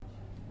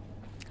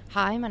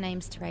Hi, my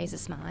name's Teresa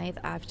Smythe.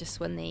 I've just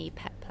won the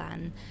Pet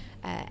Plan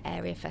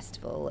Area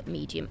Festival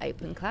Medium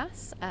Open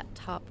Class at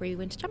Hartpury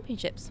Winter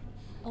Championships.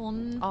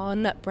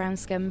 On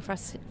Brownscombe,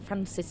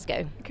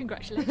 Francisco.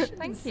 Congratulations.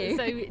 Thank you.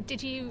 So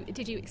did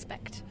you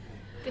expect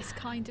this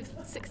kind of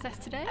success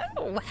today?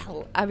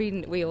 Well, I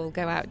mean, we all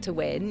go out to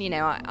win. You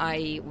know,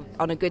 I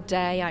on a good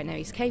day, I know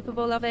he's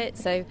capable of it.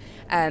 So,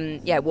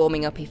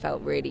 warming up, he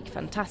felt really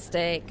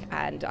fantastic,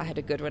 and I had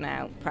a good run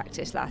out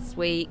practice last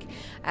week.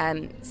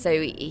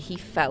 So he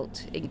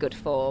felt in good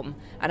form,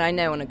 and I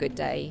know on a good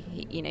day,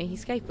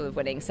 he's capable of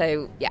winning.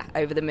 So, yeah,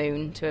 over the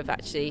moon to have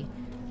actually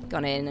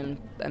gone in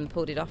and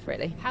pulled it off,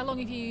 really. How long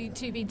have you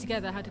two been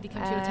together? How did he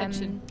come to your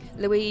attention?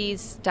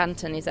 Louise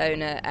Danton, his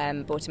owner,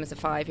 bought him as a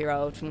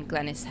 5-year-old from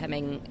Glenys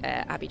Hemming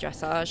Abbey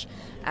Dressage,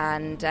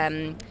 and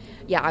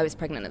I was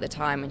pregnant at the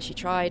time when she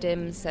tried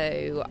him,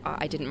 so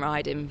I didn't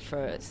ride him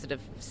for sort of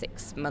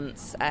 6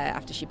 months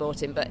after she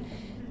bought him, but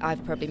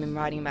I've probably been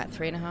riding him about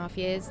 3.5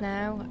 years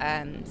now,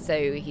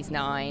 so he's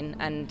 9,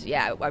 and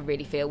I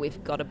really feel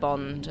we've got a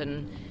bond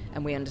and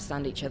we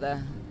understand each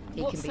other.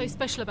 What's so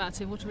special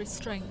about him? What are his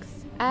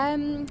strengths?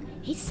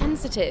 He's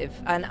sensitive,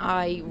 and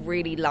I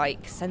really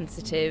like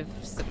sensitive,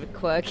 sort of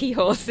quirky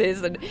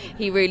horses, and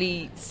he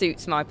really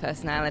suits my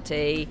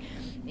personality.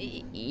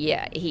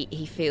 Yeah,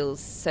 he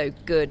feels so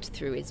good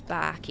through his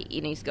back.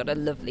 He's got a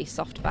lovely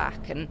soft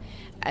back,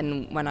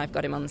 and when I've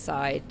got him on the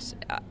side,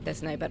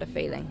 there's no better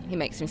feeling. He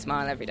makes me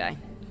smile every day.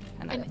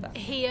 And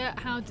here,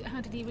 how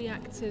did he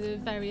react to the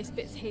various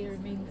bits here? I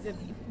mean,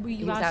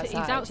 he was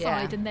outside,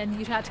 yeah. And then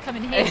you had to come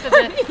in here for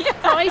the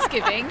prize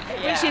giving,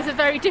 which is a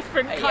very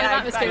different kind of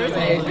atmosphere,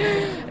 exactly.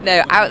 Isn't it?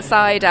 No,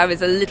 outside I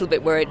was a little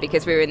bit worried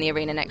because we were in the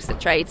arena next to the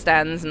trade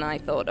stands, and I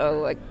thought,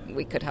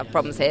 we could have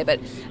problems here.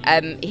 But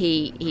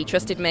he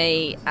trusted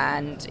me,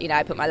 and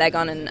I put my leg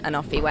on, and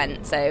off he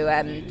went. So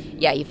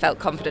he felt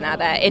confident out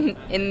there.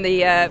 In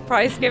the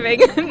prize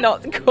giving,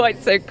 not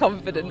quite so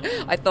confident.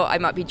 I thought I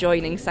might be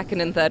joining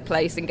second and third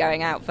place and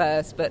going out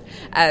first, but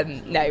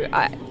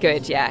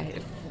good. Yeah,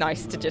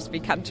 nice to just be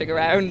cantering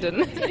around.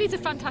 And it is a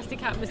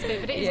fantastic atmosphere,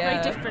 but it is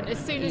very different. As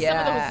soon as some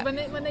of the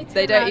horses, when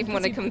they don't even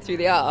want to come through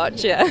the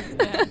arch.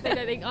 They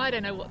don't think, I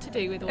don't know what to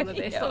do with all of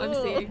this that I'm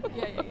seeing.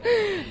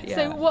 Yeah.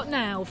 So what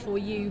now for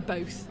you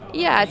both?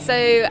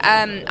 So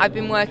I've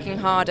been working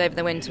hard over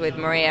the winter with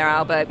Maria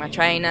Alberg, my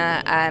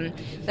trainer.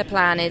 The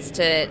plan is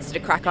to sort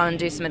of crack on and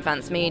do some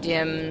advanced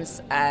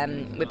mediums.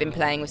 We've been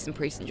playing with some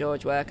Pre-St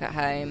George work at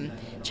home.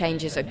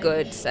 Changes are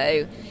good,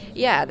 so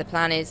the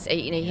plan is,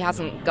 he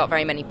hasn't got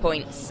very many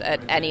points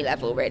at any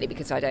level really,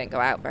 because I don't go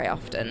out very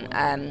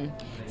often.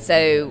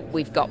 So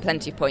we've got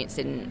plenty of points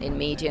in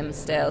medium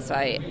still, so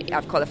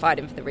I've qualified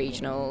him for the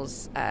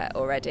regionals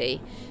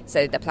already.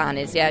 So the plan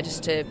is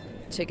just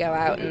to go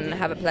out and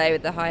have a play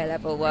with the higher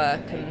level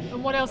work.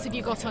 And what else have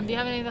you got on? Do you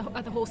have any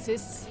other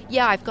horses?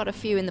 Yeah, I've got a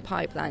few in the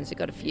pipelines. We've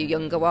got a few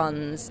younger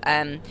ones.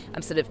 I'm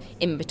sort of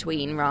in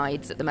between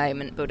rides at the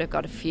moment, but I've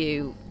got a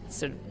few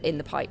sort of in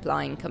the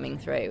pipeline coming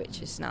through,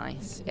 which is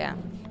nice. Yeah.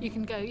 You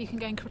can go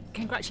and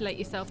congratulate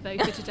yourself though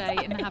for today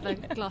and have a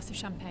glass of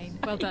champagne.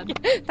 Well done.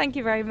 Thank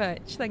you very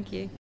much. Thank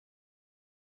you.